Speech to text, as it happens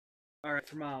All right,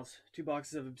 for Miles, 2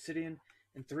 boxes of Obsidian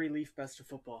and 3 Leaf Best of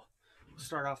Football. We'll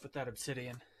start off with that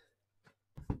Obsidian.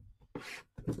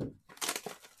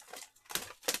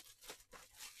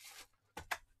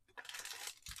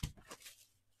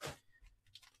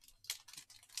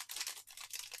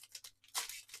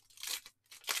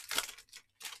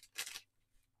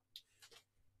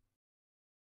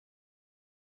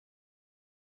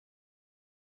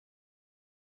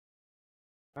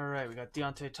 All right, we got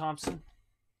Deontay Thompson,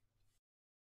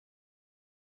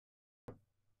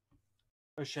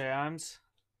 O'Shea Imes,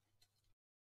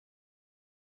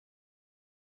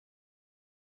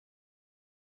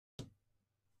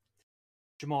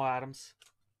 Jamal Adams,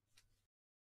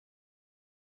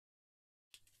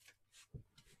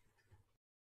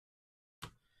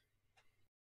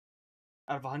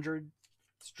 out of 100,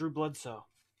 it's Drew Bledsoe.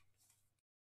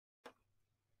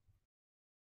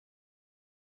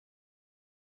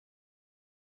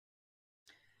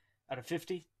 Out of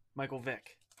 50, Michael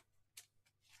Vick.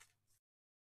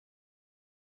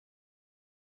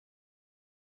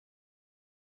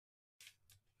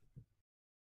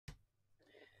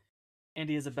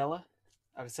 Andy Isabella,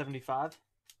 out of 75.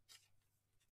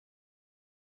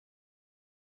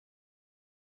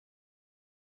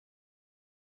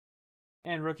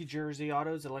 And rookie jersey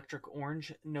autos, electric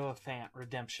orange, Noah Fant,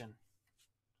 redemption.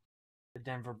 The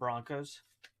Denver Broncos.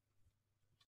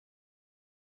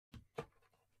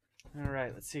 All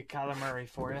right, let's see Kyler Murray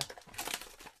for you.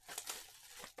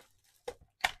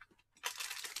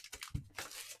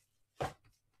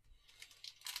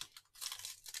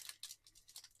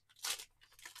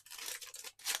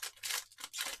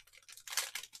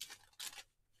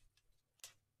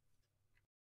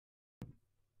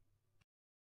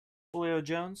 Julio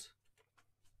Jones.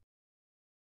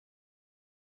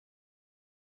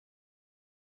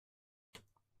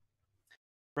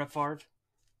 Brett Favre.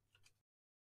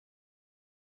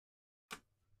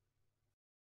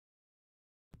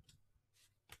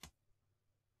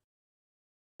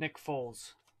 Nick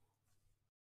Foles.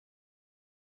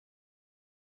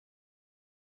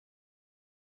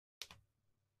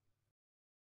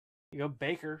 You go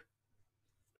Baker,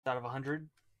 out of 100.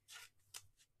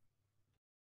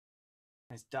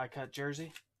 Nice die-cut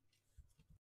jersey.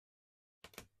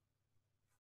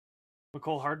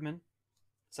 McCole Hardman,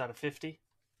 it's out of 50.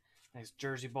 Nice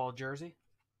jersey ball jersey.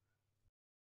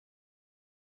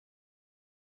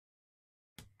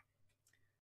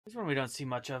 This one we don't see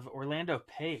much of. Orlando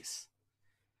Pace.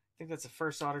 I think that's the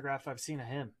first autograph I've seen of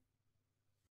him.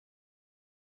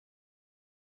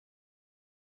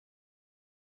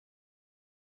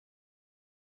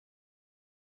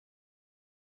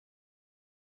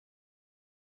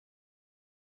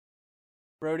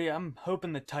 Brody, I'm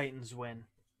hoping the Titans win.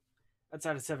 That's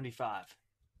out of 75.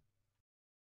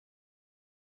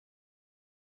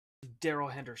 Darrell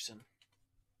Henderson.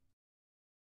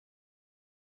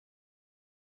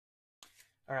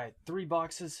 All right, 3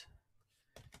 boxes.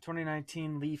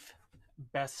 2019 Leaf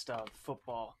Best of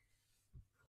Football.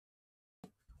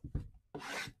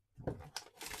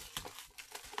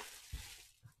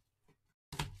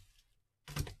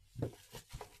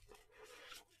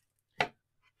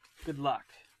 Good luck.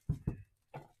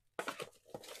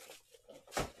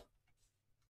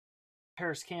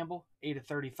 Paris Campbell, 8 of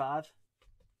 35.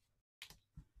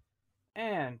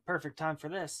 And perfect time for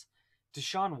this.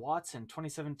 Deshaun Watson,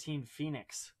 2017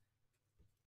 Phoenix.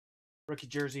 Rookie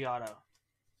jersey auto.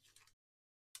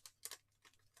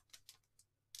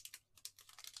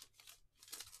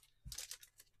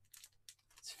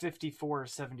 It's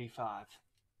 54/75.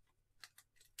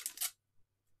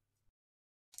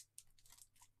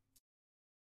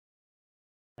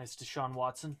 Nice Deshaun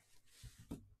Watson.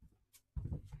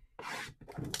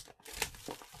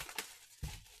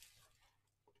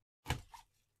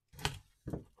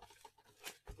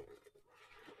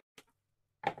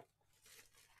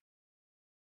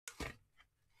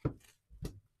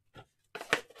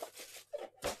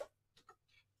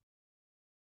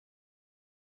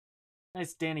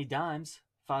 Nice Danny Dimes,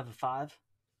 5 of 5.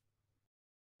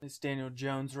 Nice Daniel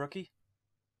Jones rookie.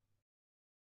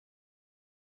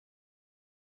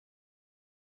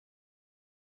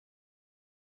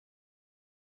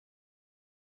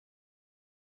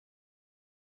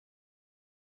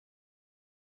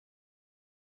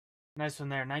 Nice one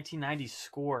there. 1990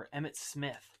 score, Emmitt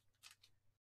Smith.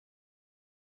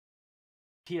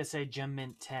 PSA Gem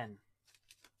Mint 10.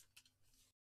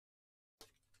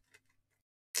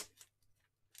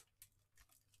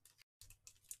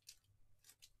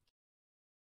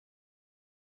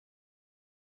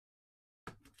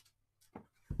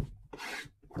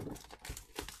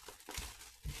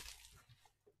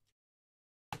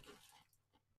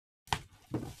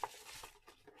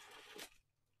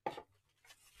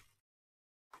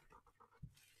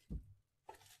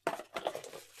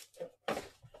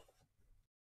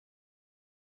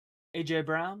 AJ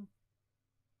Brown.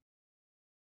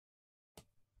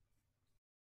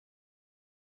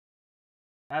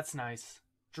 That's nice.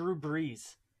 Drew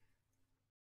Brees.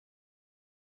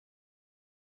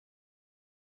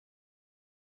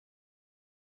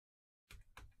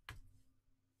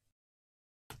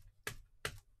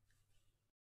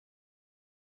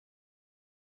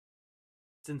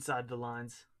 It's inside the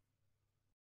lines.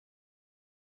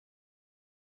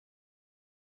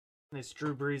 Nice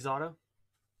Drew Brees auto.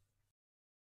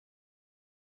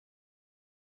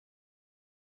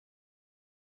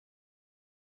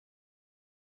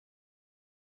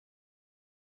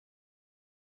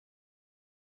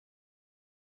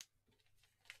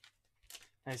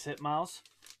 Nice hit, Miles.